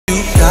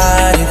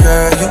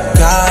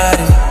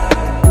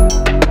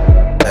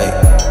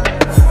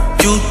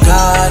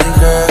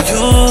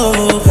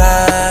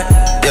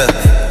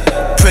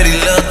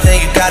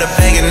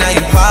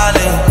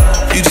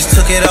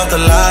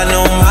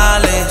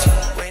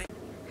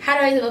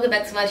guys, welcome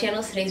back to my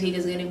channel. Today's video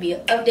is going to be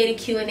an updated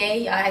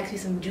Q&A. Y'all asked me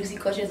some juicy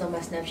questions on my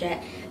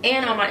Snapchat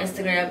and on my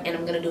Instagram, and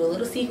I'm going to do a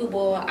little seafood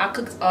boil. I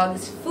cooked all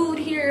this food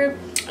here.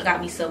 I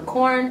got me some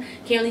corn,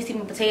 can't really see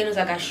my potatoes,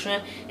 I got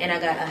shrimp, and I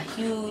got a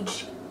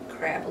huge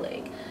crab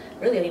leg.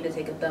 Really, I need to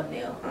take a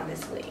thumbnail,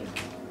 honestly.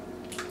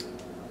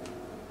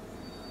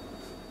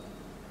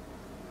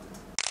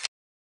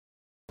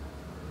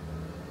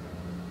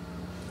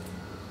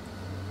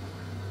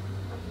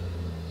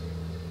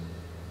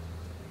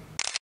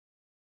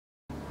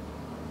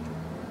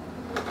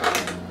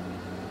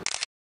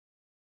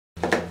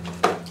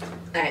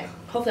 Alright,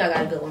 hopefully I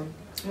got a good one.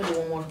 I'm gonna do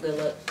one more for good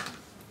luck.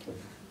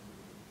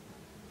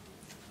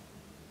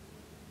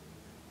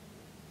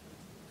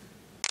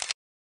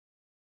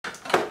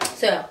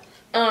 So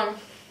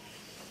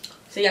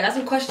yeah, I got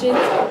some questions.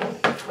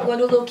 I'm gonna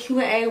do a little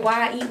Q&A,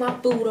 why I eat my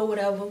food or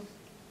whatever.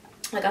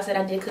 Like I said,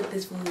 I did cook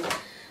this food,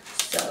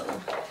 so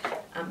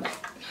I'm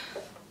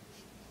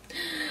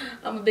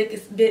a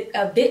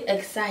bit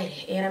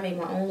excited, and I made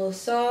my own little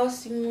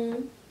sauce, you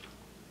know.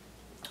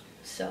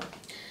 So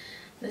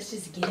let's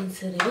just get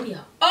into the video.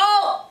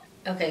 Oh!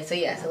 Okay, so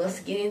yeah, so let's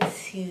get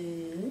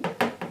into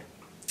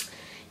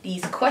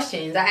these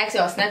questions. I asked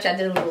y'all on Snapchat, I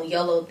did a little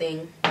YOLO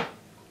thing.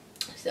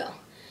 So,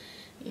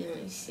 you know what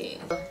I'm saying.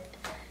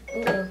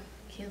 Ooh,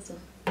 cancel.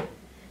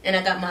 And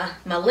I got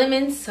my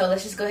lemons, so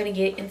let's just go ahead and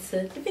get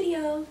into the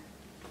video.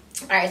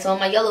 Alright, so on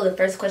my YOLO, the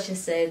first question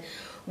said,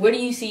 where do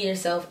you see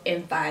yourself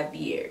in 5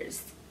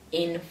 years?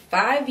 In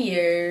 5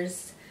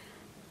 years,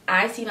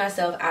 I see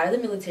myself out of the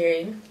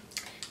military.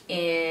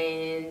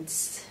 And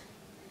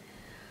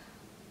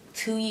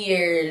 2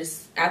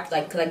 years after,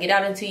 like, because I get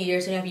out in 2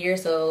 years, 2.5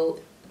 years, so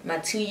my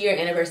 2-year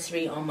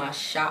anniversary on my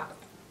shop.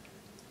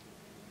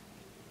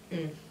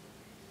 That's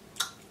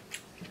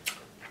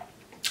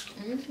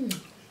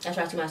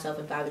where I see myself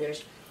in 5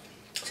 years.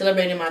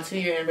 Celebrating my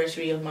 2-year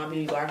anniversary of my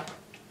beauty bar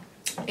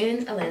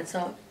in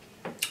Atlanta.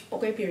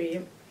 Okay,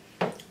 period.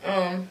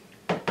 How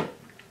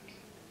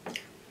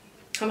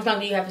much time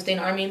do you have to stay in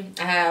the Army?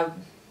 I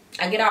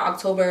get out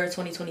October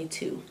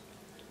 2022.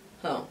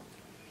 So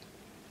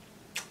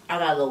I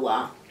got a little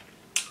while.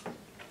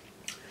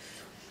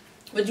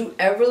 Would you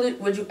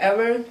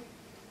ever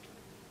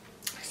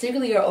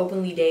secretly or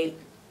openly date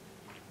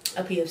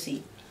a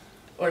PFC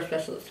or a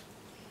specialist?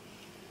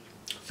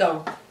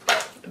 So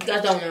if you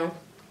guys don't know,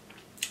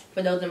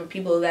 for those of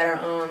people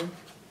that are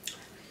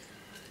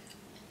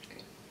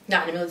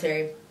not in the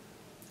military,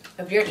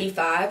 if you're an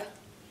E5,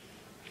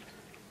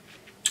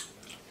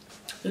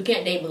 you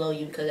can't date below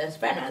you because that's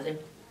fraternizing.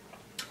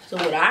 So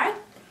would I?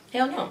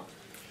 Hell no.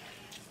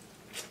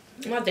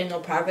 I'm not dating no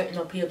private,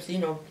 no PFC,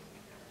 no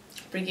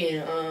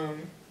freaking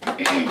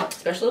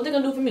special. What they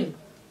gonna do for me?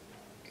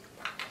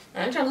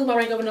 I ain't trying to lose my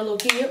rank over no little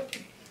kid.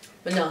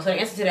 But no, so the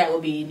answer to that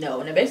would be no.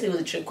 And it basically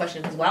was a trick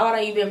question, because why would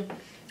I even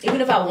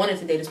if I wanted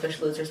to date a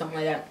specialist or something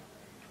like that,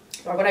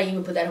 why would I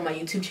even put that on my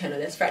YouTube channel?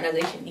 That's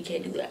fraternization. You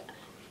can't do that.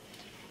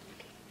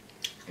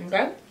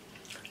 Okay?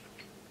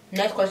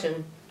 Next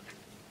question.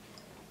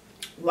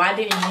 Why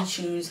didn't you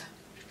choose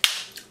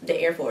the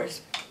Air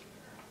Force?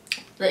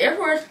 The Air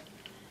Force,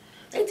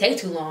 they take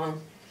too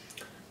long.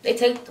 They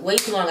take way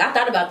too long. I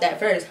thought about that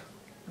first,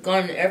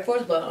 going to the Air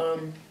Force, but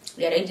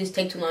yeah, they just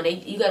take too long.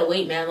 You gotta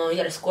wait mad long. You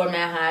gotta score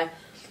mad high.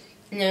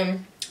 And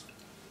then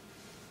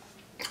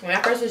when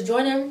I first was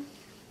joining,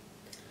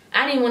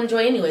 I didn't even want to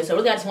join anyway. So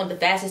really, I just want the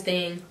fastest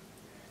thing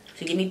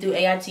to get me through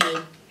AIT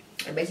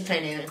and basic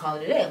training and call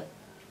it a day.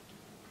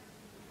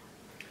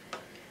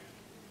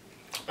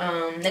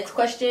 Next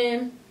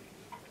question.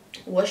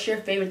 What's your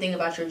favorite thing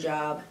about your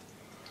job?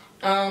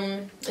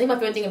 I think my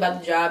favorite thing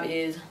about the job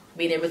is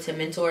being able to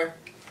mentor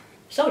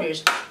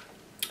soldiers.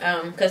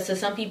 Because to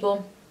some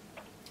people,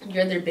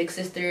 you're their big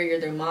sister, you're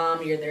their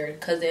mom, you're their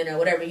cousin, or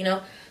whatever, you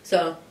know?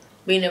 So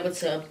being able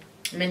to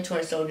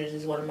mentor soldiers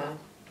is one of my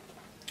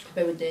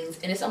favorite things.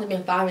 And it's only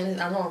been 5 minutes.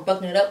 I know I'm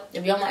fucking it up.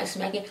 If y'all like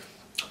smacking,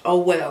 oh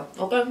well.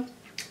 Okay?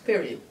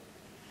 Period.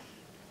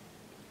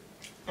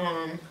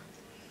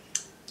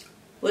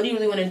 What do you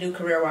really want to do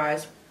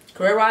career-wise?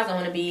 Career-wise, I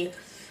want to be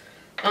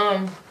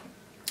an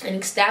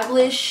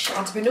established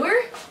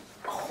entrepreneur.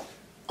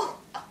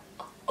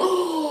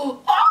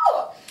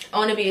 I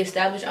want to be an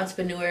established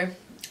entrepreneur,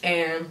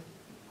 and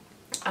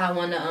I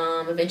want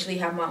to eventually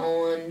have my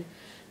own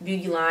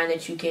beauty line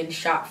that you can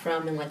shop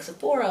from in, like,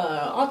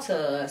 Sephora,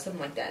 Ulta, something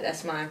like that.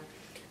 That's my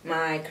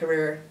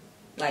career,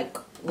 like,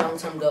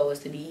 long-term goal, is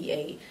to be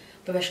a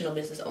professional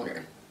business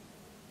owner.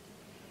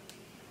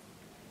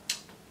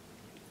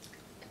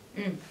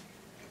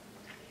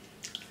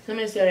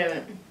 Somebody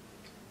said,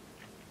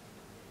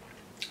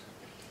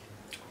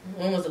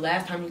 when was the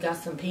last time you got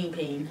some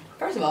peen?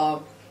 First of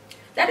all,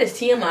 that is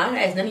TMI.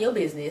 That is none of your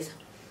business.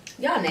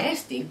 Y'all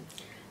nasty.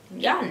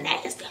 Y'all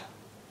nasty.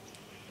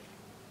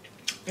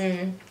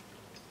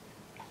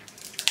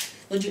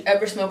 Would you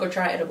ever smoke or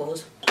try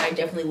edibles? I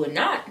definitely would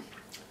not.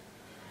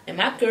 In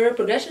my career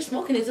progression,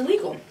 smoking is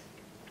illegal.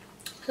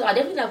 So I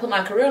definitely not put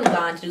my career on the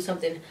line to do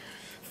something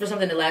for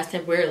something that lasts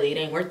temporarily. It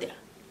ain't worth it.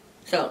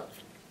 So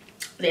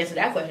the answer to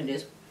that question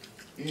is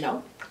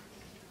no.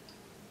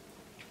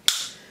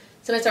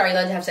 Somebody said, are you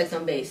allowed to have sex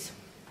on base?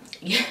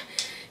 Yeah.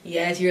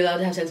 Yes, you're allowed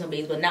to have sex on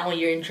base, but not when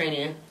you're in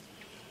training.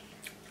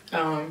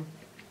 And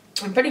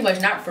pretty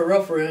much not for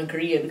real in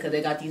Korea, because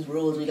they got these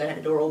rules. We gotta have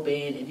the door open.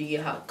 If you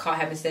get caught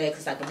having sex,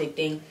 it's like a big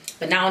thing.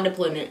 But not on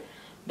deployment.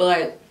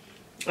 But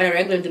like on a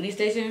regular duty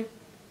station,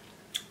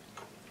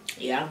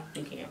 yeah,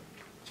 you can.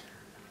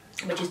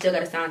 But you still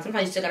gotta sign.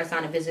 Sometimes you still gotta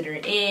sign a visitor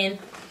in.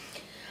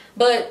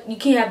 But you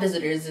can't have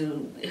visitors. You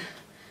know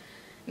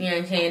what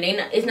I'm saying?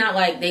 It's not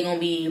like they gonna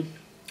be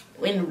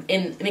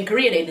in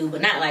Korea they do,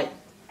 but not like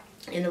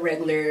in the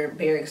regular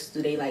barracks.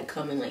 Do they like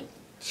come and like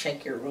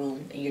check your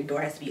room and your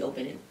door has to be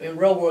open? In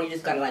real world, you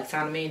just gotta like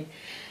sign them in,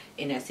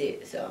 and that's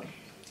it. So.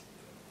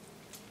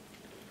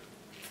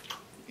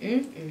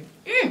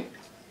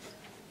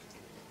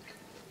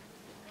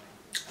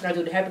 Gotta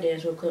do the happy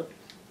dance real quick.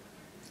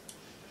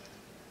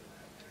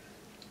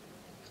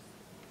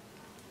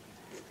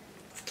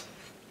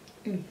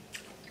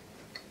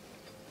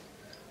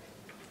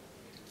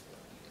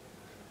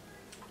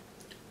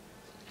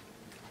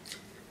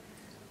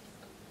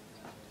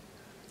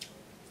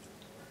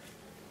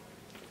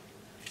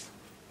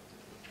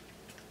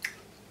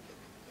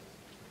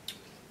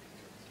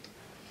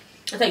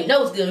 I thought you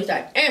know it's good. You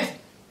start dancing.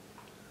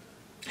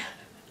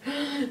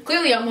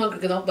 Clearly, I'm hungry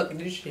because I'm fucking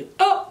this shit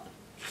up.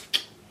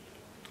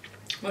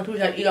 My two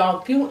trying to eat all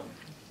cute.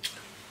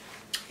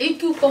 Eat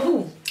cute for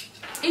who?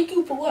 Eat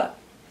cute for what?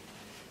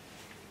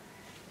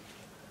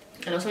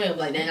 I know some of you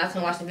like, dang, I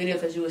couldn't watch the video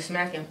because you was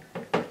smacking.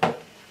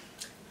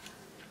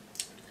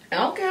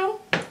 Okay.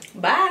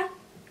 Bye.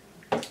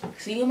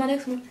 See you in my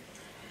next one.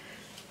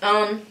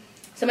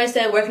 Somebody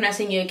said, where can I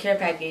send you a care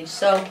package?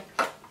 So,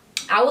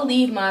 I will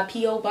leave my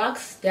P.O.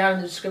 box down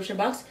in the description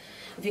box.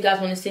 If you guys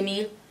want to send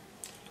me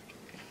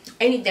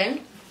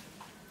anything,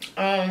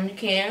 you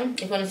can.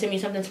 If you want to send me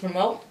something to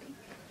promote,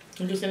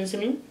 you can send it to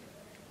me.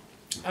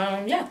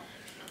 Yeah.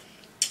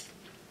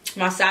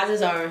 My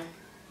sizes are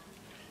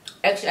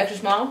extra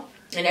small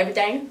and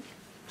everything.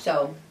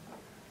 So,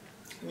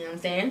 you know what I'm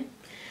saying?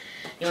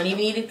 You don't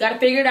even gotta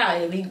figure it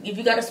out. If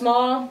you got a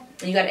small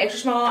and you got an extra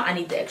small, I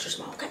need the extra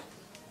small. Okay.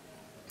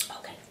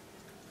 Okay.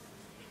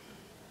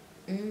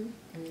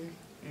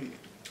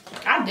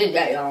 I did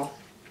that, y'all.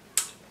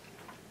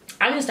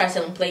 I need to start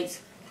selling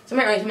plates.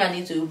 Somebody write me on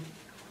YouTube.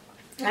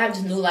 I have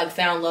this new like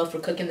found love for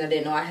cooking that I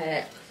didn't know I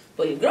had.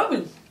 But your girl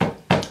be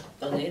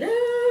fucking it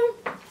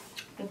up.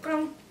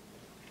 Okay.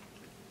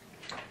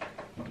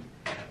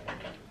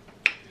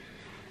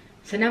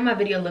 So now my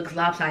video looks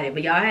lopsided,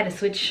 but y'all, I had to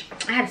switch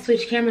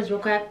cameras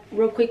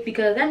real quick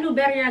because that new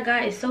battery I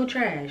got is so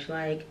trash.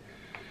 Like,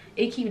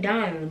 it keep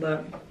dying,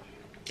 but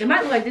it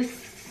might look like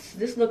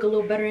this look a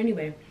little better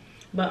anyway.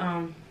 But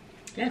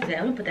that's it.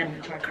 I'm gonna put that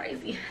in the chart.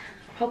 Crazy.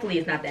 Hopefully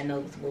it's not that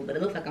noticeable, but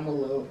it looks like I'm a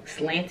little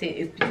slanted.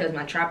 It's because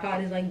my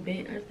tripod is like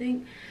bent, I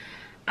think.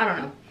 I don't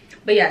know.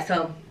 But yeah,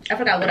 so I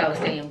forgot what I was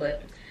saying,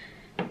 but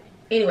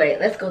anyway,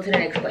 let's go to the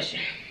next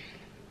question.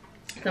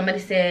 Somebody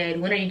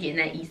said, when are you getting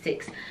that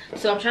E6?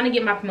 So I'm trying to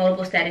get my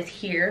promotable status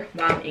here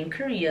while I'm in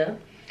Korea.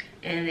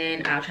 And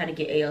then I'll try to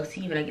get ALC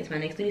when I get to my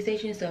next duty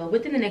station. So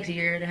within the next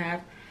year and a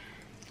half,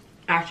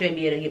 I should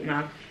be able to get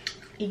my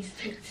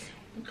E6.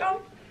 Okay.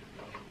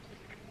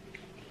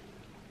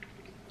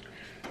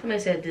 Somebody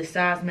said, does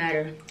size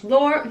matter?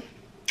 Lord,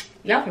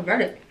 y'all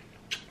converted.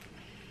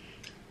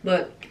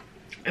 But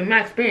in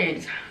my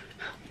experience,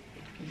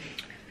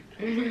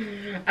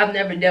 I've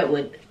never dealt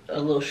with a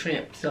little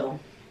shrimp, so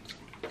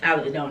I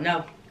really don't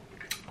know.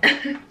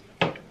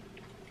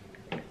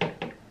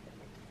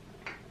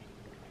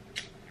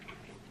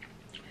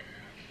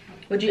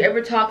 Would you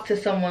ever talk to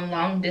someone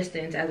long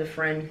distance as a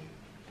friend?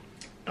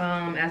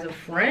 As a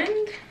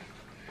friend?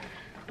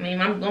 I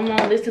mean, I'm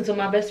long distance with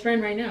my best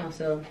friend right now,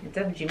 so if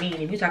that's what you mean.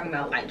 If you're talking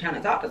about like trying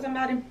to talk to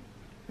somebody,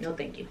 no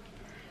thank you.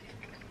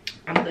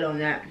 I'm good on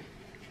that.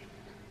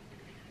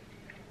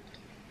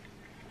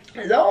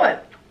 Lord,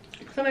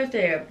 somebody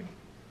said,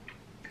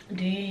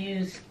 do you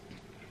use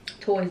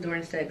toys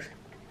during sex?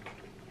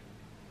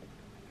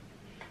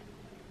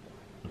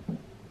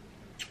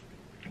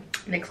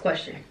 Next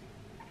question.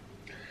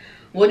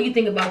 What do you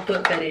think about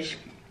foot fetish?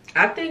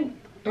 I think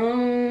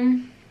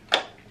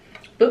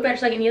foot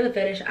fetish like any other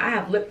fetish. I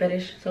have lip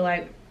fetish, so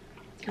like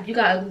if you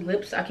got ugly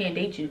lips, I can't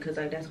date you because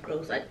like that's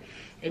gross. Like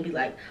it'd be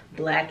like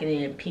black and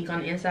then pink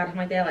on the inside or something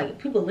like that. Like if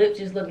people's lips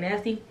just look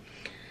nasty,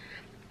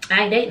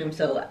 I ain't dating them.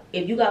 So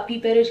if you got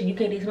feet fetish and you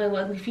can't date somebody with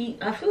ugly feet,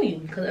 I feel you,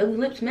 because ugly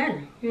lips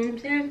matter. You know what I'm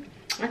saying?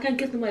 I can't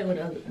kiss somebody with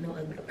no ugly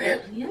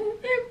lips. You know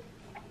what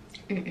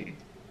I'm saying?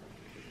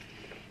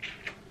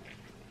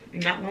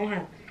 Not gonna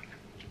happen.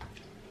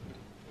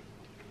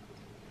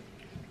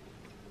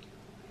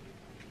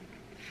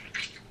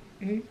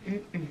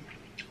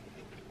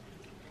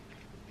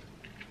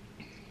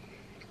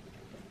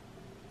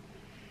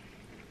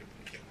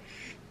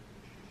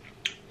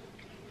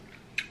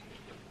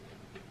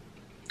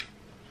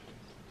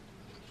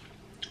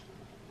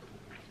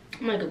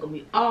 My makeup gonna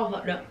be all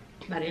fucked up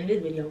by the end of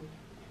this video.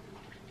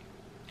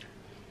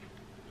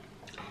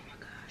 Oh my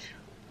gosh.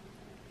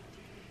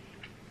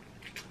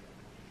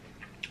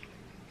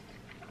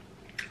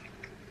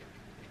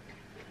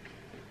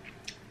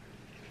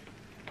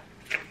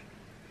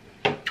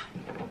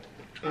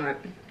 Alright.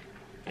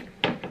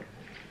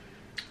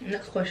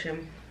 Next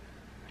question.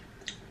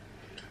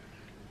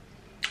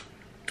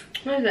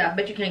 What is that? I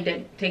bet you can't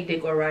take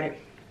dick or ride it.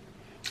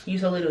 You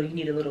so little, you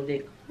need a little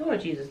dick. Lord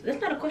Jesus, that's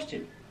not a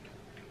question.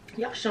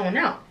 Y'all showing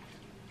out.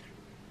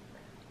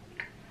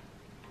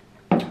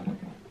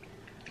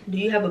 Do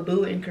you have a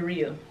boo in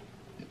Korea?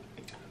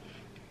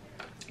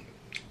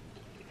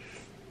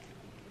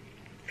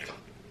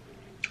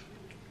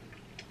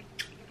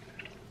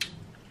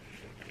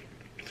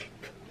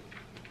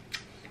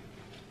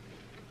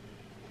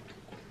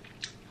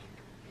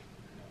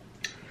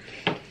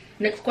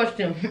 Next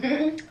question.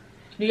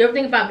 Do you ever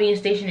think about being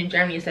stationed in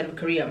Germany instead of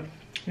Korea?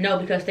 No,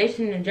 because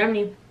stationed in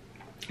Germany,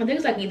 I think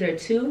it's like either a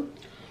 2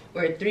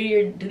 or a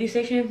 3-year duty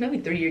station. Maybe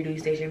 3-year duty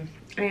station.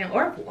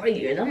 Or 4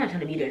 years. I'm not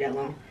trying to be there that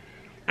long.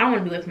 I don't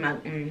want to be with my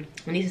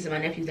nieces and my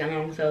nephews that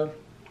long. So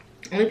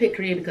I only picked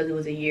Korea because it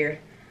was a year.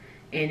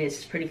 And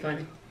it's pretty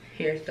fun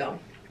here. So.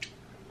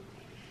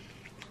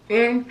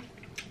 And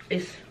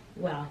it's,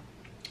 wow,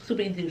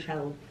 super easy to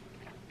travel.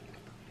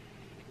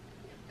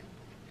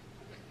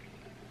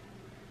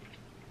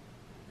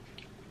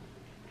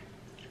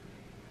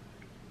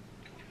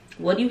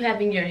 What do you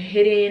have in your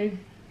hidden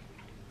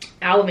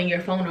album in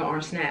your phone or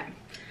on Snap?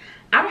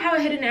 I don't have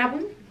a hidden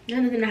album. I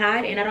have nothing to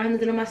hide, and I don't have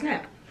nothing on my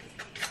Snap.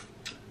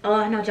 Oh,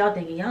 I know what y'all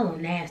thinking. Y'all little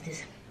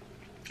nasties.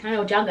 I know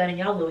what y'all got in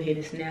y'all little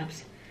hidden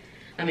snaps.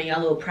 I mean,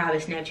 y'all little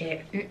private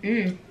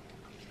Snapchat.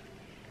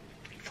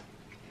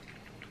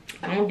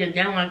 I don't get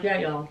down like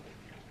that, y'all.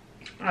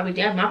 I'll be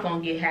damned if my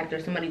phone get hacked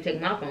or somebody take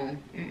my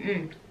phone.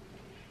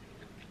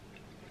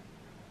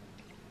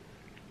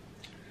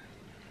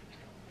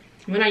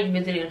 When are you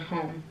visiting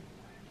home?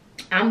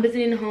 I'm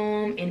visiting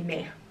home in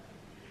May.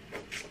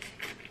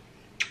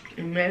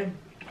 In May.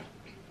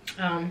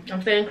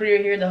 I'm staying in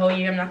Korea here the whole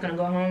year. I'm not gonna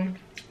go home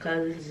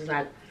because this is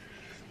like,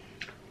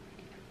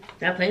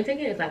 that plane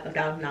ticket is like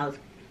 $1,000.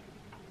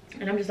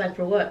 And I'm just like,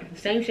 for what? The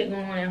same shit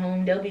going on at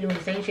home. They'll be doing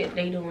the same shit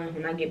they doing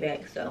when I get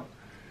back. So,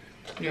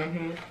 you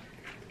know,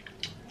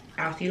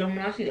 I'll see them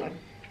when I see them.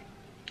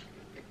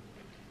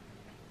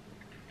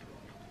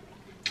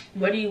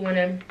 Where do you want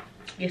to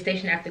get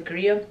stationed after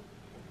Korea?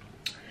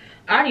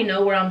 I already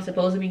know where I'm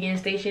supposed to be getting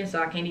stationed,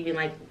 so I can't even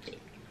like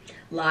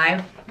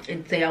lie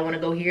and say I want to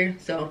go here.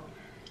 So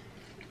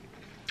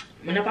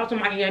when I pop to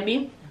my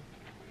AIB,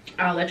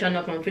 I'll let y'all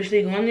know if I'm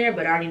officially going there,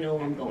 but I already know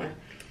where I'm going.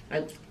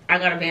 Like, I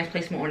got advanced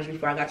placement orders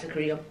before I got to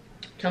Korea.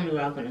 Tell me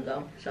where I'm gonna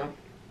go. So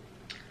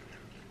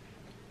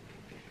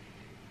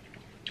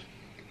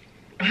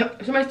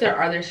somebody said,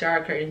 are there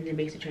shower curtains in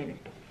basic training?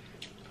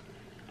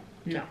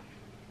 No.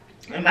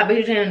 In my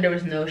basic training, there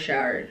was no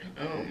shower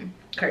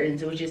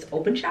curtains. It was just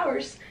open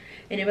showers.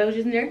 And everybody was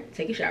just in there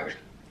taking showers.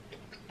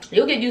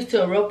 You'll get used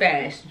to it real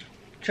fast.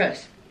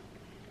 Trust.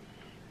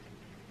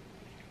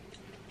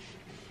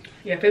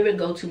 Your favorite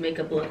go-to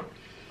makeup look?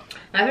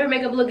 My favorite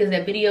makeup look is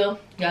that video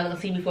y'all gonna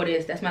see before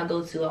this. That's my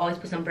go-to. I always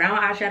put some brown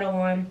eyeshadow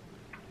on,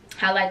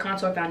 highlight,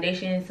 contour,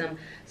 foundation,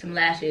 some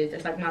lashes.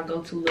 That's like my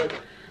go-to look.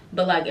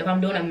 But like if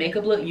I'm doing a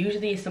makeup look,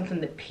 usually it's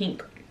something that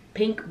pink,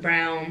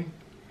 brown,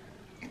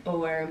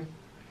 or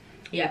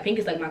yeah, pink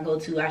is like my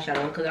go-to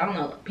eyeshadow because I don't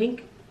know,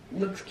 pink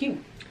looks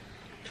cute.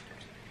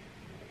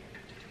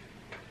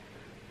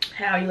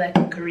 How you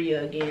like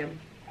Korea again?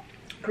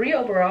 Korea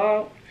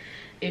overall,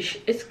 it's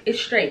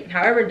straight.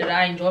 However, did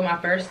I enjoy my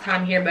first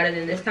time here better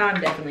than this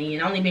time? Definitely.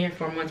 And I've only been here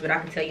 4 months, but I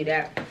can tell you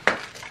that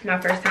my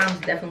first time was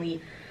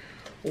definitely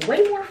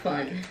way more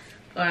fun.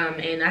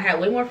 And I had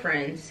way more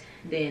friends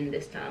than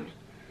this time.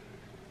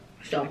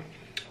 So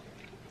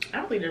I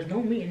don't think there's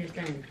no meat in this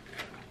thing.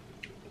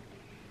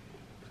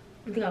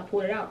 I think I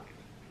pulled it out.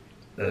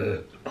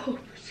 Oh,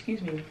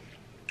 excuse me.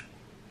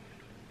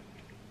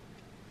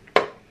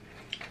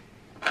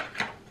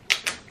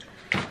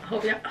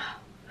 Hope y'all.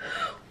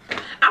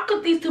 I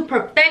cook these to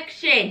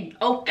perfection,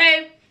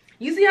 okay?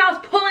 You see how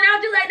it's pulling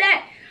out just like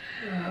that?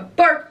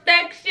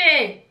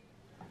 Perfection.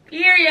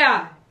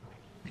 Period.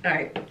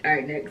 Alright,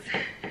 next.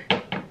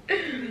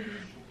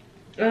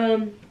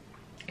 I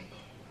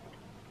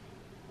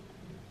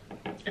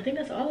think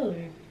that's all of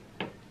them.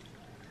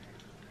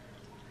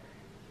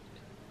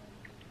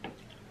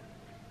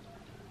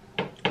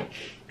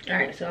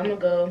 Alright, so I'm gonna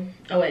go.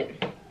 Oh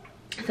wait.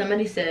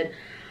 Somebody said,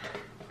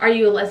 are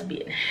you a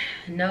lesbian?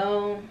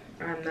 No,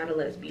 I'm not a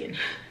lesbian.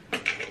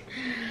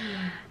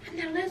 I'm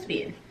not a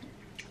lesbian.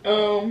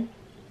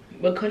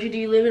 What country do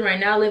you live in? Right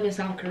now I live in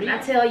South Korea. I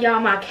tell y'all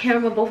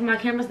both of my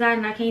cameras died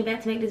and I came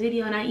back to make this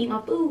video and I eat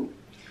my food.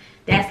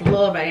 That's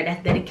love right there.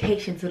 That's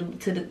dedication to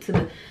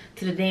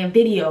the damn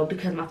video,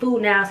 because my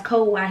food now is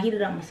cold. I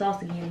heated up my sauce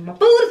again. My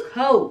food is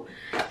cold.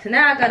 So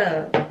now I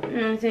gotta, you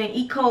know what I'm saying,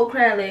 eat cold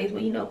crab legs.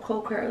 But you know,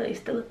 cold crab legs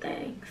still a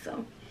thing.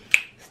 So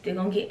still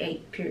gonna get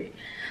 8, period.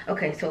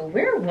 Okay, so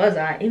where was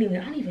I? Anyway,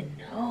 I don't even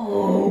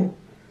know.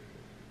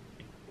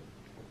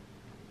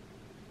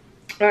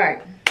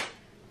 Alright.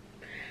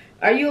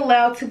 Are you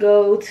allowed to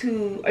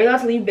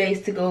leave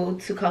base to go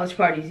to college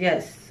parties?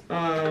 Yes.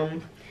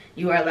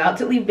 You are allowed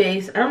to leave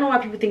base. I don't know why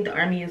people think the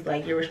army is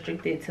like you're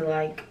restricted to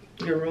like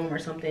your room or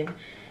something.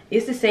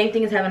 It's the same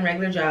thing as having a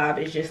regular job.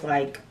 It's just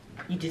like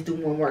you just do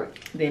more work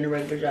than a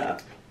regular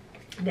job.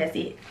 That's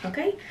it.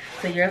 Okay,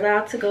 so you're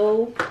allowed to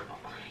go.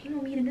 Oh, you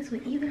don't meat in this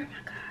one either. Oh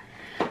my god,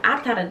 I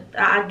thought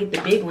I'd get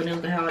the big one. It was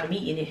gonna have all the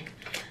meat in it,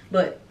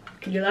 but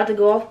you're allowed to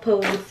go off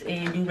post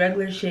and do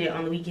regular shit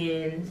on the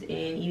weekends, and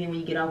even when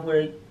you get off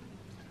work,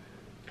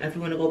 if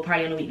you want to go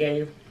party on the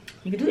weekdays,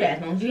 you can do that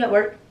as long as you got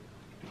work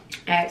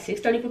at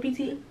 6:30 for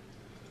PT.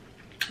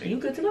 You're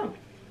good to go.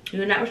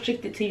 You're not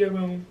restricted to your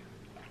room.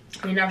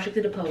 You're not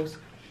restricted to post.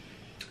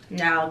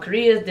 Now,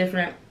 Korea is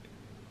different.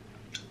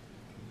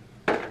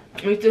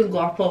 We still go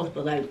off post,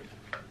 but like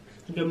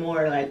you're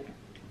more like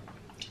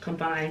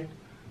confined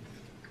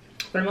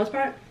for the most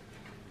part.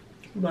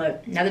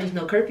 But now that there's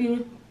no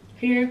curfew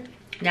here,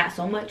 not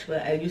so much,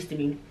 but it used to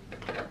be.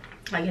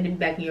 Like you had to be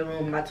back in your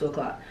room by 2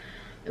 o'clock.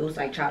 It was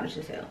like childish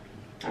as hell.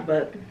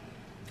 But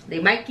they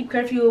might keep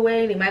curfew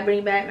away. They might bring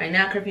it back. Right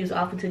now, curfew is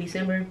off until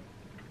December.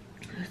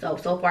 So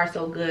far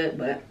so good,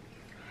 but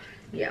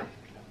yeah.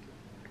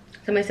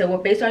 Somebody said,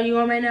 what base are you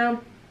on right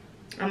now?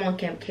 I'm on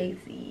Camp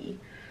Casey.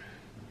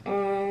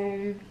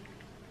 Somebody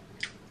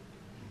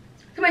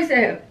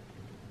said,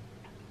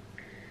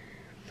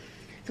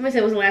 when's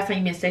the last time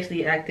you've been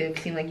sexually active?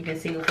 Seems like you've been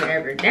single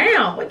forever.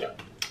 Damn.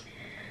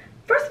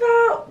 First of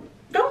all,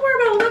 don't worry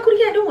about what my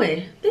cootie cat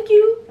doing. Thank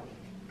you.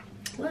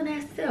 What a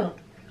nasty self.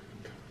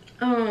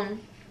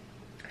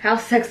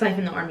 How's sex life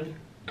in the army?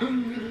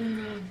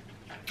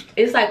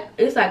 It's like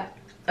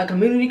a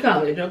community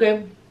college,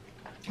 okay?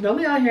 Don't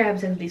be out here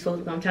having sex with these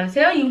folks. I'm trying to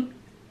tell you,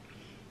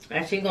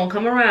 that shit gonna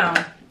come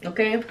around,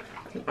 okay?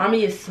 The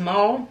army is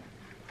small.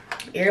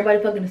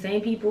 Everybody fucking the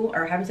same people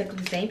or having sex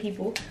with the same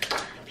people.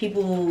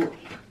 People,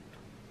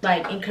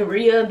 like in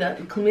Korea, the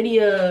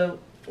chlamydia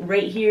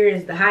rate here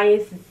is the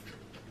highest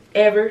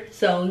ever.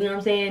 So, you know what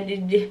I'm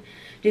saying?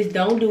 Just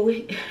don't do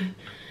it.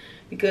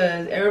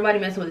 Because everybody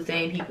messing with the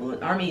same people.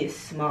 The army is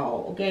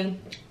small, okay?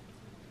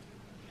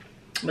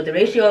 But the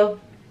ratio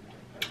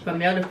from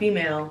male to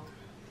female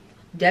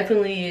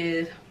definitely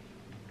is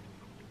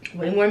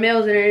way more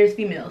males than there is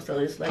females. So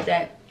just let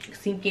that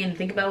sink in and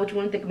think about what you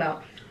want to think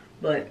about.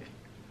 But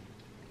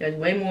there's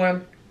way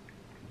more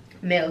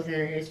males than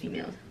there is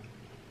females.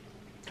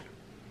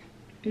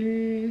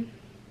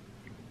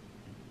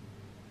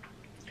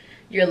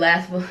 Your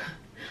last vlog.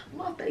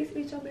 My face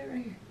be so bad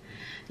right here.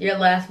 Your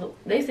last,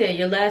 they said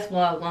your last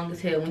vlog long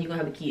as hell when you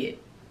gonna have a kid.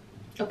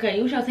 Okay,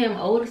 you trying to say I'm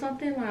old or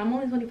something? Like I'm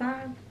only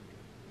 25. I'm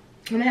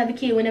gonna have a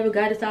kid whenever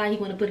God decides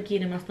He wanna put a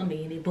kid in my stomach,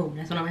 and then boom,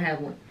 that's when I'm gonna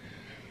have one.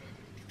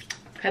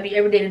 Have you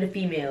ever dated a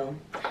female?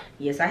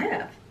 Yes, I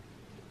have.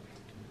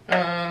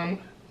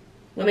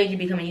 What made you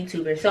become a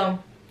YouTuber? So,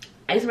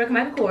 I used to work at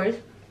Michael Kors.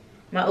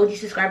 My OG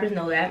subscribers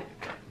know that.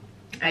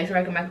 I used to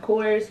work at Michael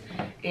Kors,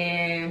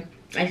 and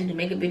I used to do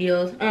makeup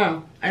videos.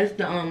 I used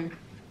to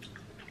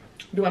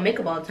do my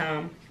makeup all the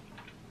time,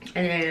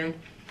 and then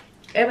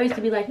everybody used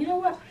to be like, you know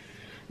what?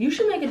 You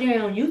should make a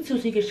video on YouTube so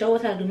you can show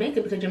us how to do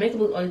makeup because your makeup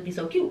will always be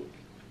so cute.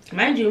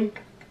 Mind you,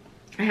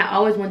 I had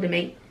always wanted to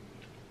make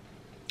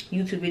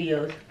YouTube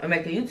videos or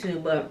make a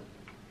YouTube, but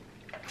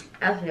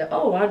I said,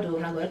 oh, I'll do it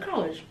when I go to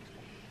college.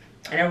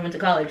 I never went to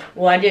college.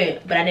 Well, I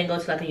did, but I didn't go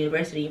to like a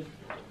university.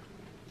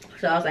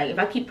 So I was like, if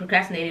I keep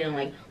procrastinating on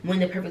like when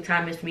the perfect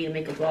time is for me to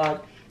make a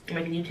vlog and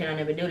make a YouTube channel, I'll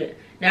never do it.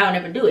 Now I'll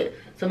never do it.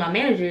 So my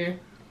manager,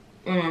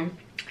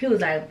 he was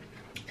like,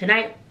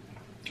 tonight,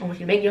 I want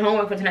you to make your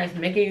homework for tonight, so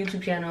make your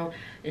YouTube channel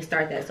and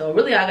start that. So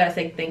really, I gotta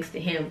say thanks to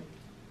him.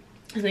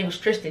 His name was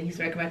Tristan. He's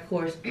working Michael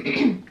Kors,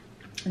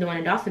 the one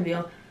in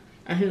Dawsonville,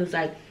 and he was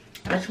like,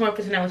 I just want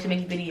for tonight, I want you to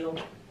make a video.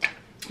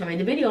 I made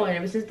the video, and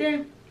ever since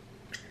then,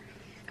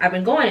 I've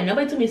been going, and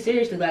nobody took me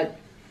seriously. Like,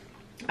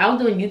 I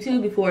was doing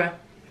YouTube before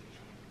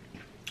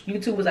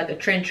YouTube was like a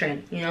trend,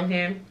 you know what I'm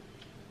saying?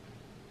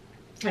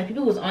 Like,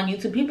 people was on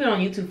YouTube, people been on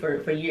YouTube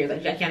for years.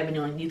 Like, Jackie had been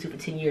on YouTube for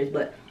 10 years,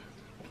 but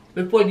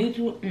before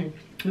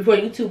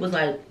YouTube was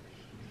like,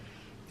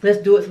 let's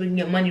do it so we can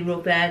get money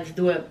real fast, let's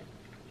do it,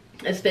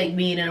 let's fake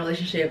being in a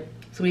relationship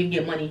so we can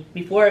get money.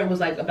 Before it was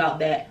like about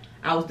that,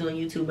 I was doing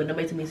YouTube, but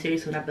nobody took me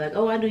serious. When I'd be like,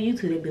 oh, I do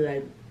YouTube, they'd be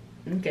like,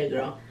 okay,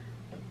 girl.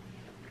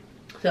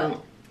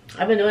 So,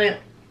 I've been doing it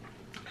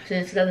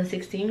since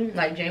 2016,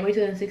 like January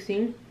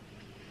 2016.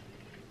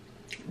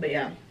 But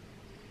yeah.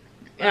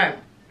 Alright.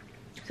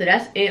 So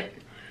that's it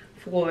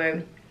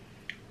for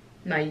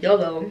my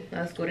YOLO.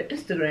 Let's go to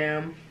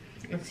Instagram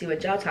and see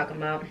what y'all talking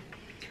about.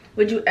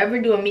 Would you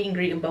ever do a meet and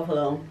greet in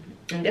Buffalo?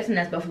 I'm guessing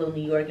that's Buffalo,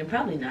 New York, and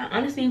probably not.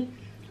 Honestly,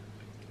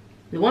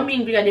 the one meet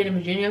and greet I did in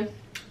Virginia,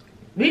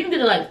 we even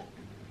did it like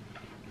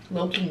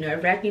low-key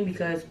nerve-wracking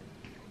because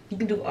you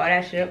can do all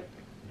that shit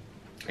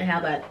and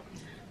have like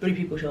 3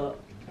 people show up.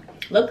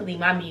 Luckily,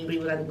 my meet and greet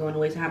was like going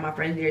away, so I had my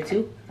friends there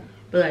too.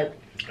 But like,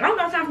 I don't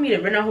got time for me to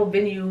rent a whole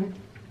venue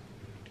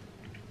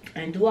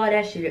and do all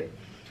that shit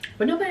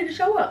for nobody to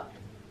show up.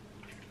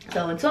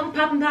 So until I'm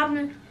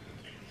popping,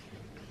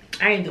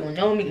 I ain't doing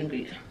no meet and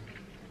greets.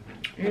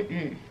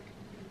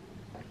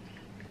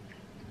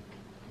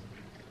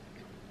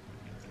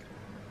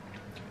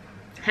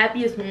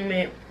 Happiest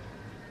moment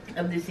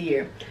of this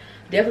year.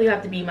 definitely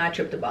have to be my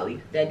trip to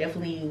Bali. That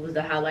definitely was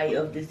the highlight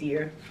of this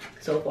year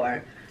so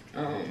far.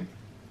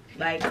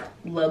 Like,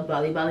 love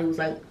Bali. Bali was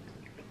like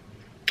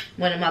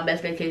one of my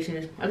best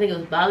vacations. I think it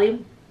was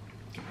Bali,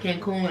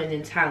 Cancun, and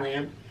then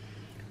Thailand.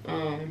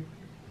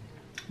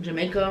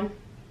 Jamaica,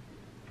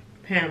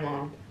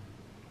 Panama.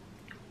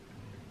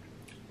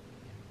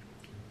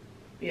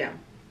 Yeah.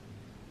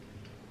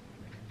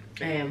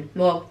 And,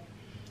 well,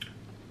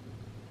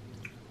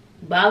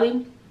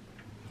 Bali,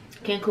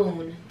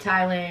 Cancun,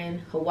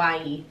 Thailand,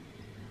 Hawaii,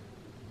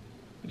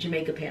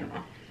 Jamaica,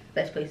 Panama.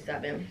 Best places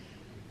I've been.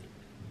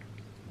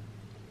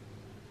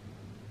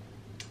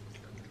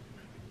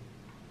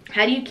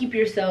 How do you keep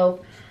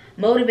yourself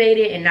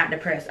motivated and not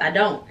depressed? I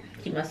don't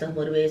keep myself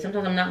motivated.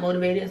 Sometimes I'm not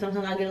motivated.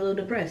 Sometimes I get a little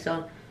depressed.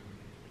 So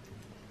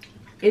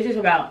it's just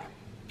about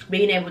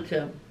being able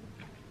to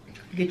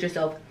get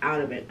yourself out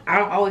of it. I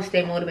don't always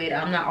stay motivated.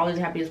 I'm not always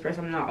the happiest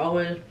person. I'm not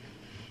always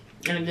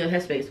in a good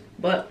headspace.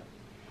 But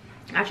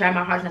I try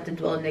my hardest not to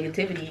dwell in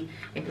negativity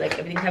and be like,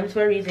 everything happens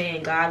for a reason,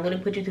 and God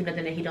wouldn't put you through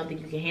nothing that he don't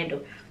think you can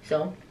handle.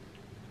 So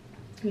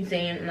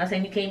I'm not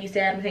saying you can't be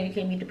sad. I'm saying you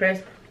can't be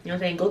depressed. You know what I'm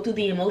saying? Go through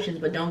the emotions,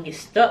 but don't get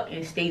stuck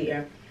and stay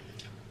there.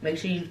 Make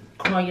sure you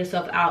call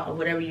yourself out of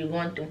whatever you're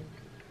going through.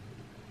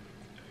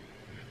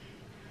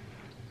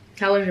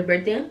 How was your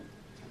birthday?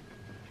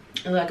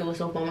 It was like, it was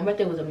so fun. My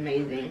birthday was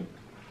amazing.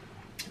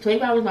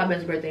 25 was my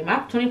best birthday. My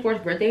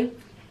 24th birthday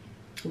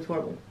was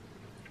horrible.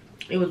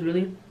 It was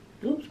really,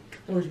 oops.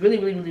 It was really,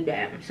 really, really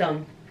bad.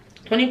 So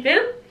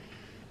 25th,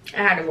 I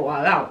had to go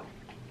all out.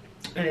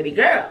 And baby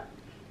girl,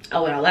 I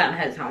went all out and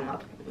had time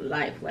of my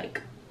life.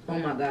 Like, oh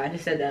my God, I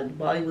just said that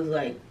Bali was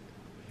like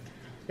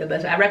the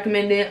best. I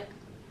recommend it.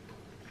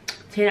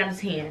 10 out of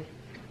 10.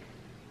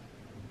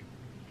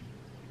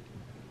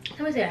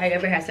 Somebody said, have you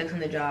ever had sex on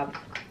the job?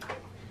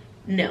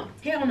 No.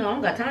 Hell no. I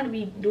don't got time to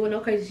be doing no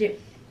crazy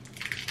shit.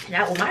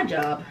 Not with my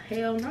job.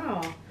 Hell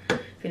no.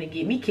 Finna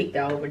get me kicked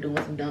out over doing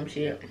some dumb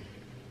shit.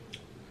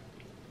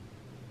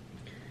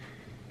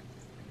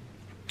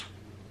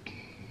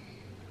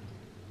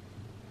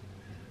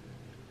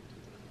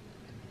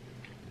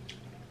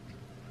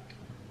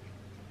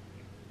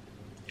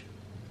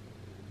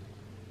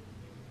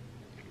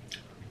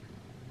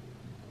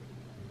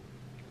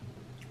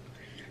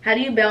 How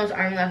do you balance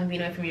earning life and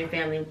being away from your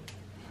family?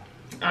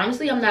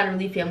 Honestly, I'm not a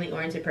really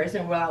family-oriented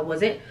person. Well, I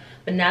wasn't.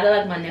 But now that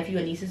like my nephew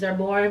and nieces are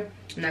born,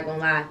 I'm not gonna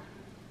lie,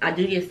 I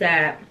do get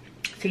sad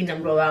seeing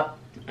them grow up,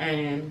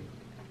 and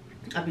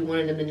I be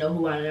wanting them to know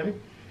who I am.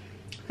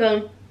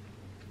 So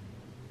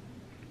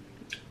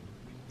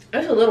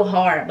it's a little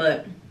hard,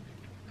 but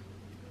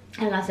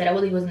like I said, I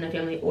really wasn't a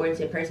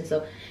family-oriented person,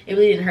 so it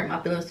really didn't hurt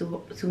my feelings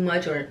too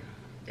much, or it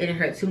didn't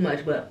hurt too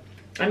much. But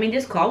I mean,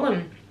 just call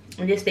them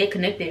and just stay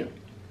connected.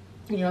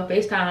 You know,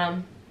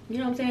 FaceTime, you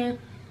know what I'm saying?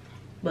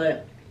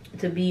 But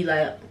to be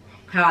like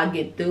how I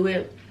get through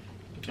it,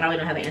 I really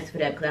don't have an answer for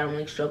that, because I don't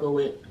really struggle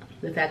with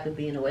the fact of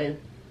being away.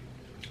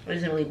 It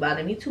doesn't really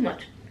bother me too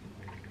much.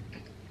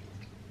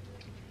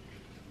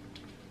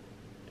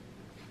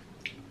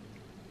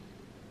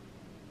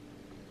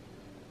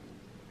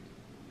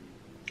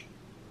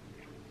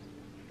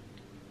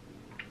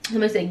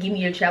 Somebody said, give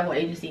me your travel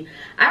agency.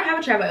 I don't have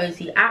a travel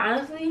agency. I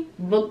honestly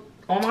book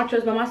all my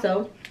trips by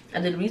myself. I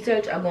did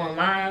research. I go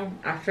online.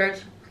 I search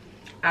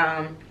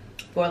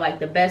for like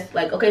the best.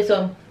 Like, okay,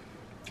 so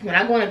when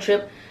I go on a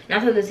trip,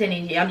 not to the city,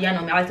 y'all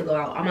know me, I like to go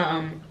out.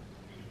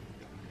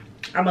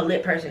 I'm a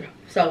lit person.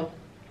 So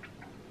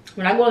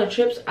when I go on the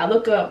trips, I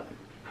look up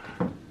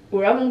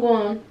wherever I'm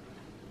going,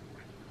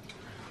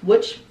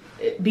 which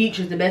beach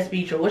is the best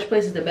beach, or which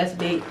place is the best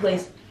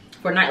place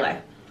for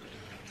nightlife.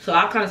 So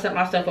I kind of set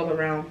my stuff up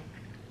around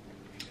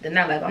the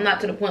nightlife. I'm not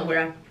to the point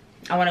where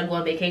I want to go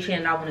on vacation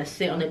and I want to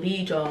sit on the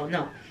beach, or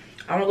no.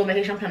 I want to go on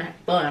vacation. I'm trying to have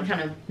fun. I'm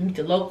trying to meet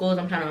the locals.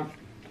 I'm trying to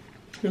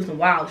do some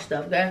wild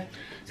stuff, okay?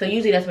 So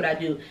usually that's what I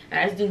do. And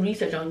I just do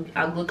research on,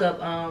 I look up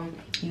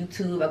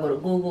YouTube, I go to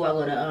Google, I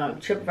go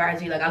to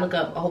TripAdvisor. Like, I look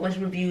up a whole bunch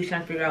of reviews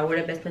trying to figure out where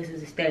the best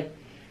places to stay.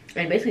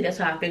 And basically that's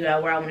how I figure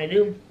out where I want to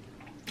do.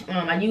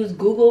 I use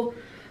Google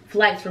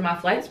Flights for my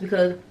flights,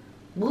 because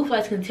Google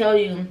Flights can tell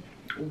you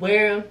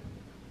where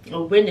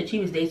or when the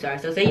cheapest dates are.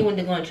 So say you want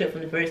to go on a trip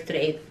from the 1st to the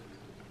 8th,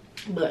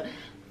 but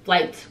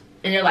flights,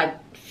 and they're like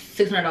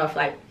 $600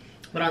 flight.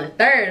 But on the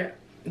 3rd,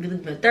 if you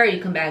leave on the 3rd,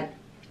 you come back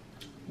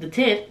the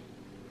 10th,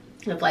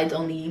 the flight's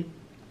only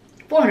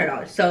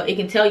 $400. So it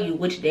can tell you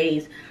which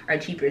days are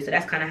cheaper. So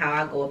that's kind of how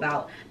I go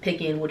about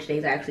picking which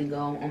days I actually go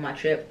on my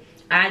trip.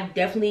 I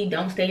definitely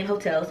don't stay in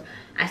hotels.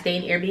 I stay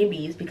in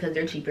Airbnbs because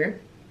they're cheaper.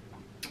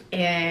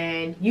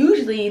 And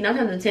usually 9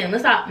 times out of 10,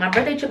 unless my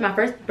birthday trip, my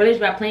first birthday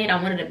trip I planned,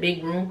 I wanted a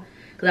big room,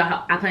 because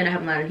I plan to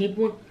have a lot of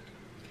people.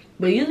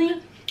 But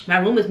usually my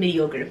room is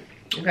mediocre,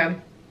 okay?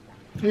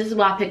 This is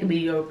why I pick a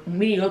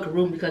mediocre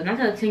room, because 9 times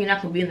out of 10 you're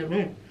not gonna be in the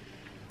room.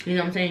 You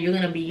know what I'm saying? You're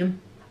gonna be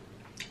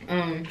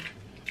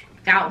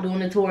out doing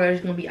the tours,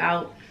 you're gonna be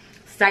out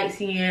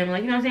sightseeing,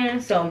 like, you know what I'm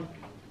saying? So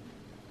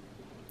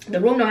the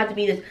room don't have to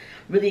be this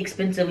really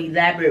expensive,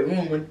 elaborate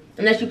room,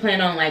 unless you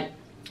plan on like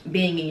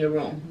being in your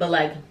room. But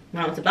like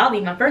when I went to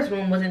Bali, my first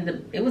room wasn't the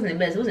best,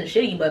 it wasn't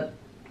shitty, but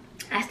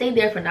I stayed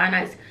there for 9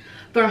 nights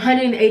for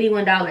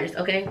 $181.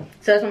 Okay,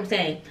 so that's what I'm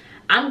saying.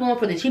 I'm going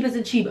for the cheapest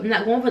of cheap. I'm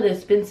not going for the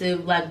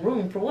expensive like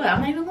room. For what?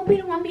 I'm not even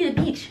gonna be at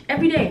the beach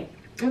every day.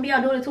 I'm gonna be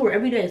out doing a tour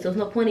every day, so there's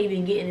no point in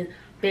even getting a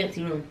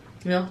fancy room.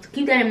 You know, so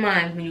keep that in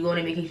mind when you go on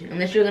a vacation.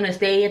 Unless you're gonna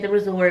stay at the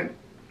resort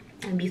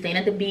and be staying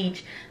at the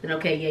beach, then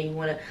okay, yeah, you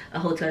want a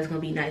hotel that's gonna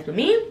be nice. But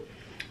me,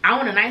 I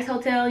want a nice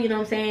hotel, you know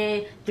what I'm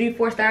saying?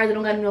 3-4 stars. I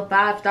don't got no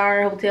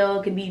 5-star hotel.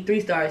 It could be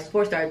 3 stars,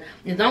 4 stars.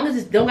 As long as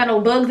it don't got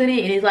no bugs in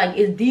it and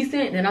it's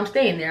decent, then I'm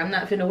staying there. I'm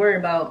not finna worry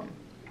about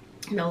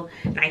no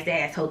nice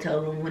ass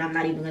hotel room when I'm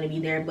not even gonna be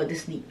there but to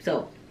sleep.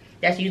 So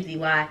that's usually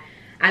why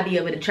I be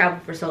able to travel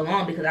for so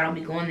long, because I don't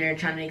be going there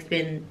trying to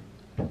spend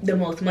the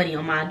most money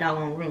on my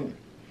doggone room.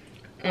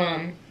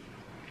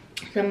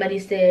 Somebody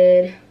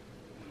said,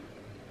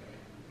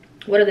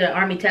 what are the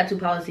army tattoo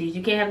policies?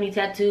 You can't have any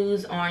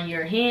tattoos on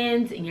your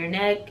hands, in your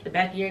neck, the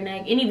back of your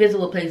neck, any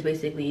visible place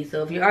basically.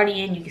 So if you're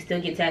already in, you can still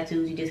get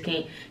tattoos. You just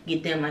can't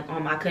get them like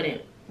on my, I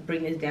couldn't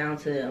bring this down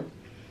to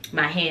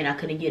my hand. I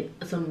couldn't get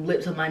some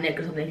lips on my neck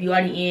or something. If you're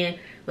already in,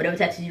 whatever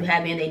tattoos you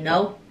have in, they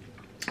know.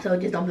 So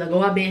just don't be like,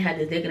 oh, I've been had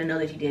this. They're gonna know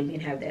that you didn't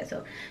have that.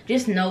 So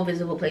just no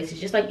visible places.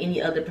 Just like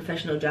any other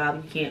professional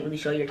job, you can't really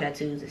show your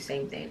tattoos. The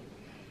same thing.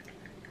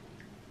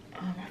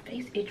 My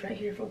face itch right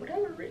here for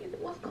whatever reason.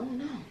 What's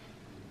going on?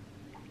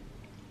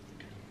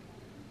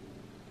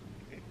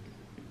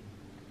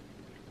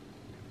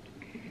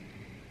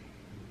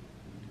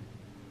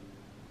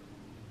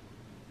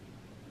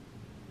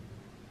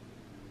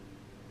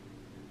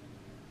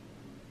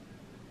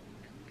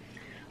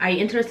 Are you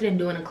interested in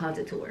doing a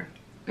closet tour?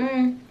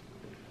 I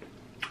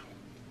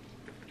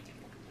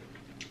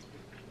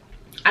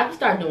can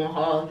start doing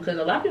hauls, because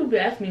a lot of people be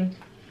asking me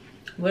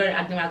where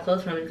I get my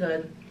clothes from,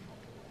 because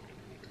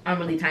I'm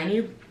really tiny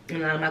and a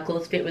lot of my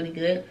clothes fit really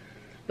good.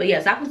 But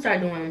yes, I can start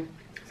doing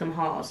some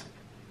hauls,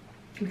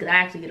 because I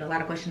actually get a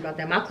lot of questions about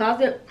that. My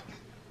closet,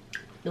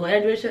 the way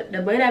that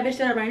bitch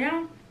set up right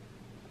now,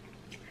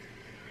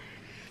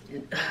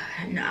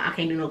 nah, I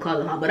can't do no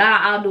closet haul. But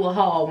I'll do a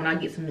haul when I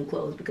get some new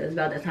clothes, because it's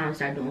about that time to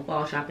start doing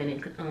fall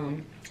shopping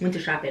and winter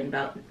shopping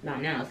about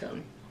now. So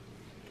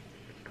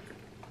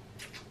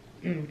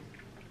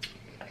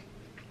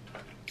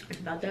it's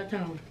about that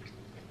time.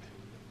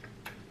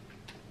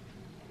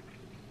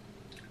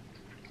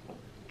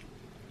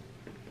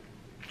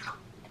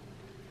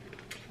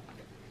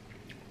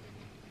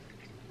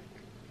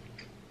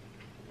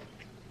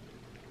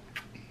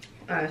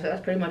 Alright, so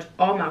that's pretty much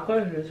all my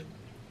questions.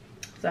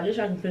 So I just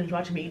try to finish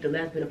watching me eat the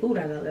last bit of food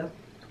I got left.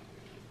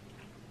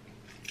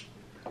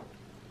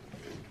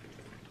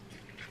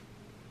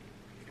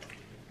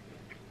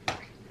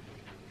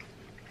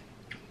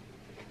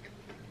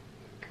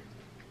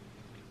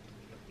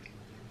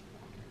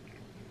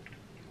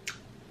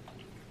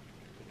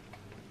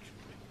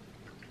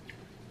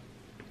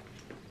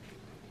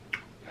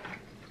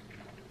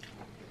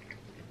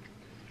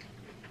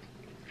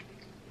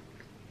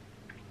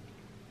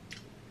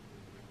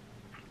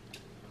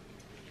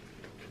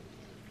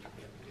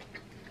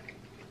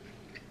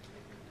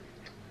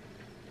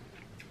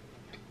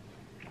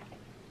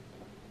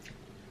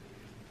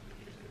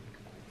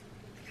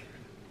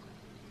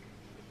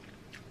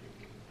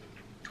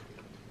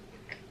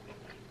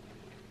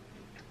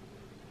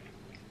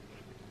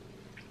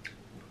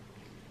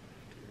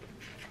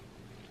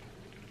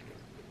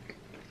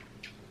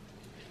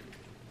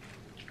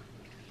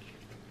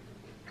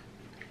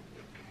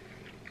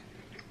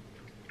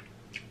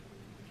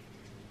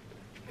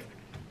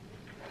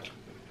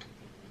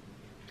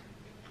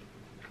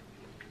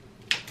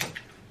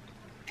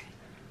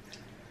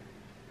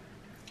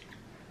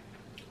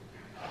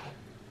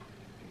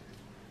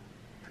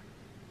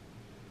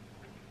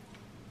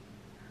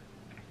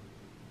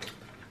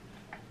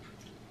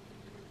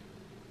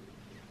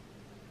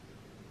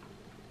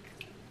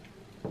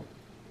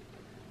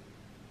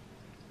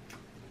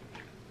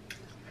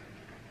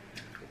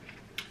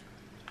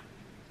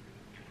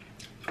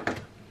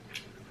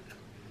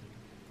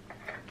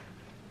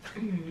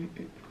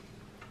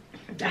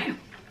 Damn.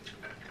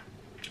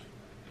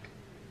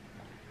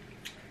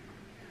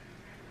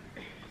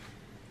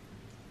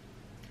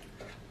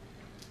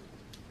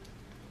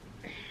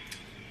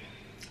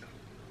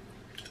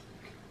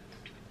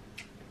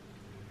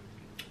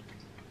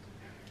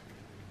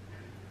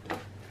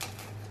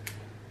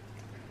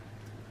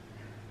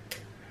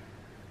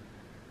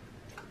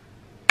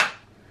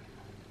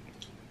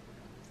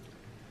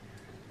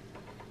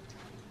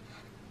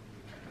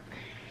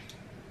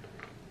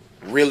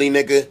 Really,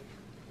 nigga?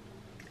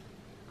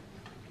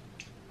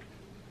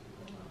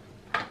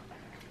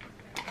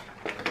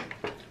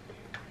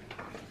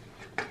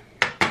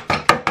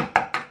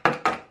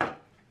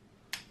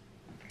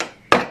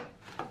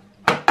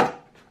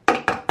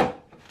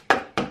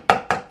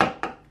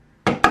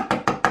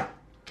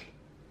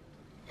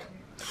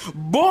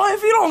 Boy,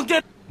 if you don't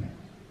get...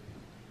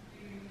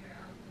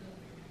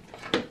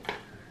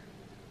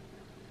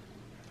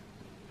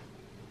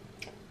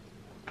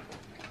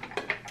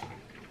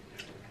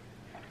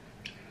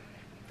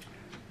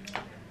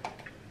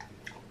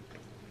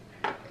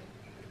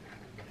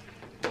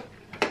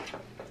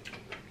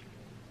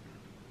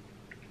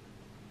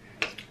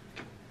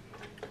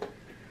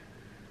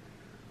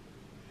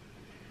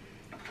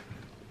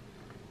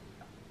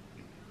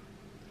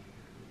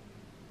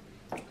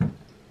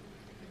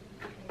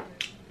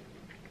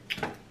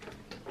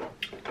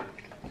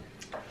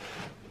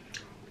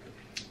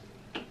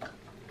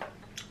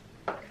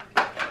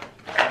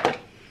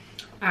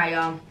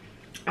 y'all.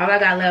 All I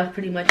got left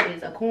pretty much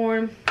is a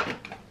corn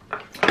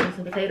and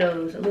some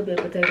potatoes, a little bit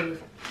of potatoes.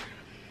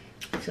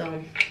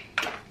 So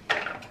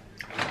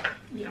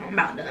yeah, I'm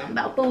about done. I'm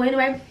about full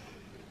anyway.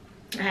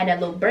 I had that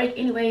little break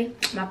anyway.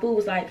 My food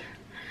was like,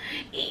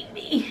 eat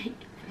me.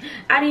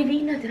 I didn't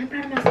eat nothing. I'm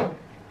proud of myself.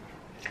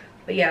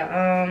 But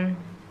yeah,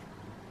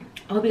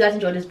 I hope you guys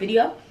enjoyed this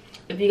video.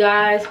 If you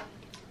guys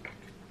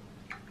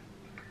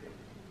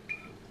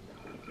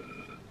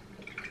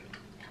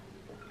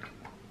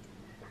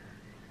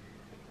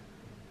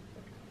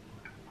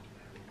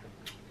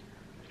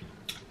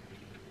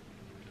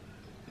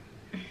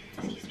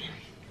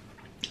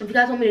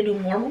want me to do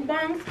more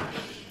mukbangs,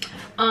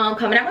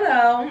 comment down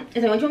below.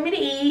 If you want me to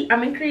eat,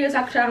 I'm curious.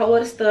 I can try a whole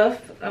lot of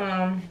stuff,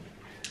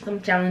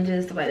 some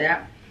challenges, stuff like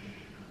that.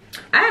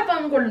 I had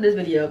fun recording this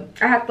video.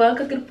 I had fun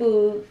cooking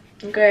food.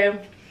 Okay,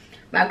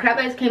 my crab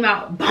legs came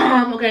out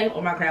bomb. Okay,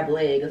 or my crab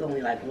leg is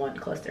only like one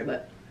cluster,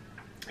 but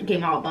it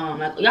came out bomb.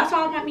 Like y'all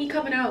saw my meat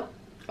coming out.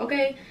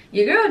 Okay,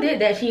 your girl did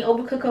that. She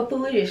overcooked her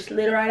food. It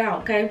slid right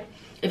out. Okay,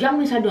 if y'all want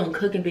me to start doing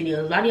cooking videos,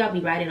 a lot of y'all be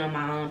writing on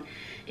my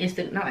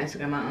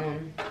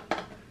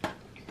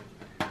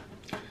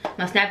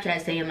my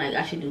Snapchat saying like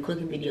I should do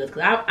cooking videos,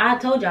 because I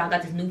told y'all I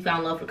got this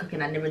newfound love for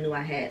cooking I never knew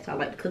I had. So I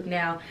like to cook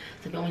now.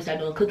 So if you want me to start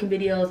doing cooking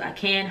videos, I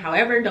can.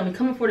 However, don't be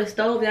coming for the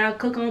stove that I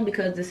cook on,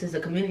 because this is a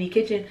community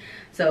kitchen,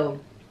 so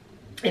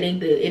it ain't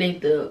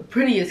the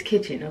prettiest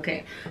kitchen.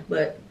 Okay,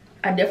 but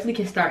I definitely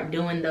can start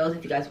doing those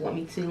if you guys want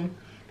me to.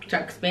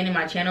 Start expanding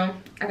my channel.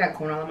 I got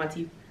corn all on my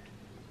teeth.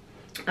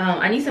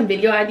 I need some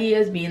video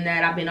ideas, being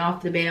that I've been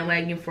off the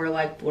bandwagon for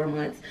like 4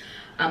 months.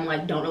 I'm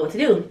like, don't know what to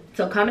do.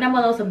 So comment down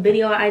below some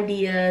video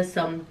ideas,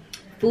 some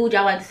food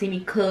y'all like to see me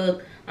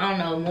cook. I don't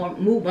know, more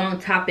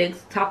mukbang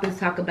topics to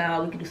talk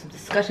about. We can do some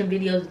discussion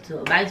videos, some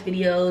advice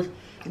videos.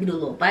 We can do a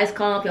little advice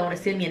call if y'all want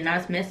to send me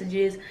anonymous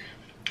messages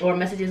or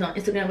messages on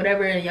Instagram,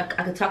 whatever, and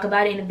I could talk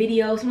about it in a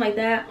video, something like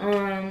that.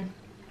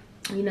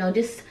 You know,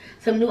 just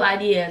some new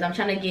ideas. I'm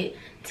trying to get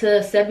to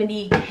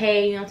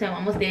 70K, you know what I'm saying? I'm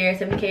almost there.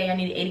 70K, I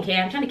need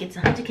 80K. I'm trying to get to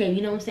 100K,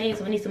 you know what I'm saying?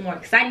 So I need some more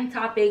exciting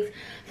topics,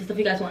 some stuff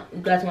you guys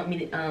want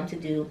me to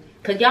do.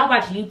 Cause y'all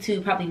watch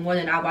YouTube probably more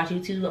than I watch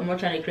YouTube. I'm more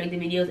trying to create the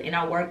videos, and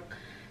I work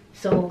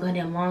so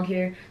goddamn long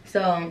here.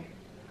 So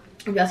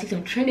if y'all see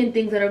some trending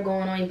things that are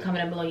going on, you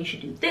comment down below, you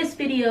should do this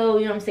video,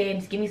 you know what I'm saying?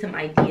 Just give me some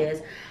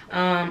ideas.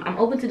 I'm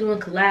open to doing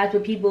collabs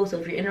with people, so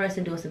if you're interested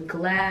in doing some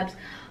collabs,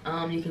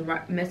 you can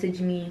message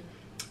me.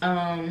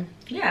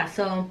 Yeah,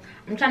 so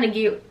I'm trying to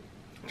get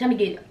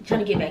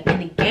back in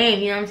the game,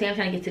 you know what I'm saying? I'm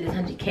trying to get to this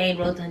 100K,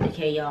 road to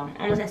 100K, y'all.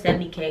 I'm almost at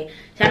 70K.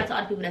 Shout out to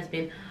all the people that's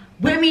been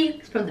with me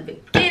from the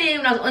beginning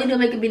when I was only doing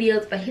making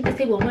videos. If I hit this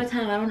table one more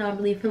time, I don't know, I'm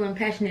really feeling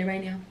passionate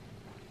right now.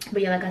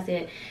 But yeah, like I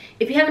said,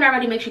 if you haven't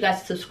already, make sure you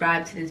guys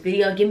subscribe to this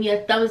video. Give me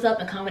a thumbs up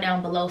and comment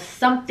down below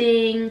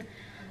something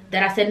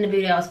that I said in the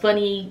video that was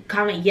funny.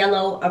 Comment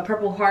yellow, a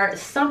purple heart,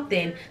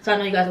 something, so I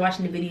know you guys are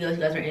watching the videos,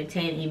 you guys are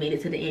entertained, and you made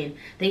it to the end.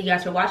 Thank you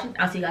guys for watching.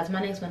 I'll see you guys in my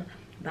next one.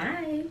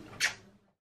 Bye.